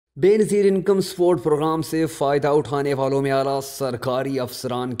Benazir income support programme से फ़ायदा उठाने वालों में आला सरकारी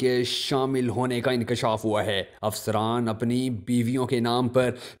अफसरान के शामिल होने का इंकशाफ हुआ है। अफसरान अपनी बीवियों के नाम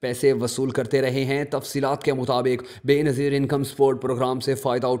पर पैसे वसूल करते रहे हैं। तफसीलात के मुताबिक बेनज़ीर इनकम सपोर्ट प्रोग्राम से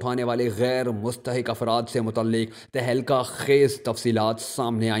फ़ायदा उठाने वाले गैर मुस्तहिक अफराद से मुतल्लिक तहलका खेज़ तफसीलात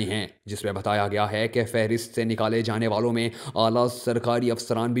सामने आई हैं, जिसमें बताया गया है कि फहरिस्त से निकाले जाने वालों में आला सरकारी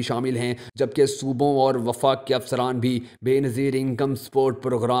अफसरान भी शामिल हैं, जबकि सूबों और वफाक के अफसरान भी बेनज़ीर इनकम सपोर्ट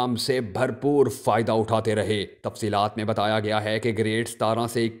प्रोग्राम से भरपूर फ़ायदा उठाते रहे। तफसीलात में बताया गया है कि ग्रेड 17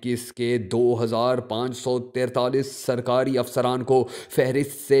 से 21 के 2543 सरकारी अफसरान को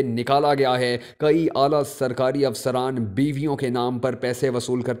फहरिस्त से निकाला गया है। कई आला सरकारी अफसरान बीवियों के नाम पर पैसे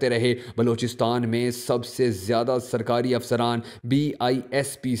वसूल करते रहे। बलूचिस्तान में सबसे ज़्यादा सरकारी अफसरान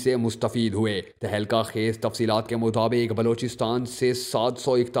BISP से मुस्तफ़ीद हुए। तहलका खेज़ तफसीलात के मुताबिक बलूचिस्तान से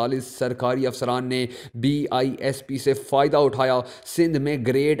 741 सरकारी अफसरान ने BISP से फ़ायदा उठाया। सिंध में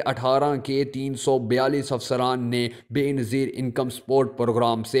ग्रेड 18 के 342 अफसरान ने बेनज़ीर इनकम सपोर्ट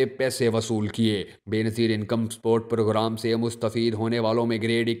प्रोग्राम से पैसे वसूल किए। बेनज़ीर इनकम सपोर्ट प्रोग्राम से मुस्तफ़ीद होने वालों में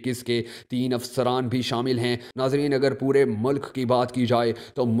ग्रेड 21 के 3 अफसरान भी शामिल हैं। नाज़रीन, अगर पूरे मुल्क की बात की जाए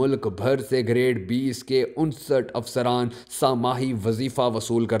तो मुल्क भर से ग्रेड 20 के 59 अफसरान सामाही वजीफ़ा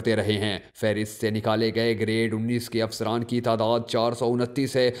वसूल करते रहे हैं। फहरिस्त से निकाले गए ग्रेड 19 के अफसरान की तादाद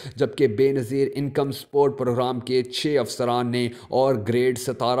 429 है, जबकि बेनज़ीर इनकम सपोर्ट प्रोग्राम के 6 अफसरान ने और ग्रेड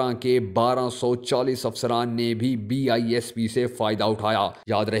 17 के 1240 अफसरान ने भी BISP से फ़ायदा उठाया।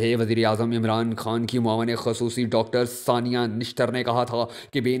 याद रहे, वज़ीर आज़म इमरान खान की मुआवन ख़ुसूसी डॉक्टर सानिया निश्तर ने कहा था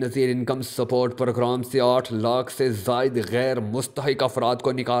कि बेनज़ीर इनकम सपोर्ट प्रोग्राम से 8 लाख से ज़ायद गैर मुस्तहिक अफराद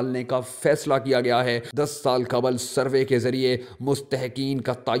को निकालने का फैसला किया गया है। 10 साल कबल सर्वे के ज़रिए मुस्तहकीन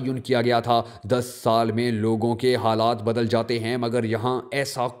का तयन किया गया था। 10 साल में लोगों के हालात बदल जाते हैं, मगर यहाँ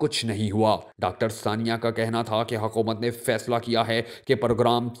ऐसा कुछ नहीं हुआ। डॉक्टर सानिया का कहना था कि हुकूमत ने फैसला किया है कि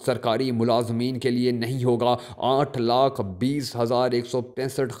प्रोग्राम सरकारी मुलाजमीन के लिए नहीं होगा।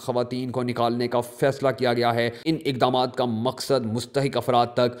 8,20,165 खवातीन को निकालने का फैसला किया गया है। इन इकदामात का मकसद मुस्तहिक अफराद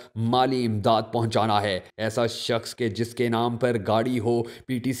तक माली इमदाद पहुँचाना है। ऐसा शख्स के जिसके नाम पर गाड़ी हो,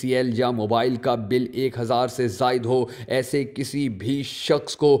 PTCL या मोबाइल का बिल 1,000 से जायद हो, ऐसे किसी भी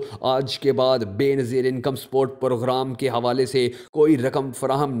शख्स को आज के बाद बेनज़ीर इनकम सपोर्ट प्रोग्राम के हवाले से कोई रकम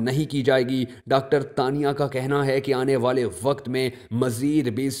फराहम नहीं की जाएगी। डॉक्टर तानिया का कहना है कि आने वाले वक्त में मज़ीद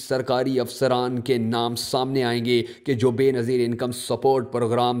भी सरकारी अफसरान के नाम सामने आएंगे कि जो बेनज़ीर इनकम सपोर्ट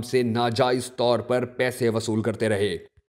प्रोग्राम से नाजायज़ तौर पर पैसे वसूल करते रहे।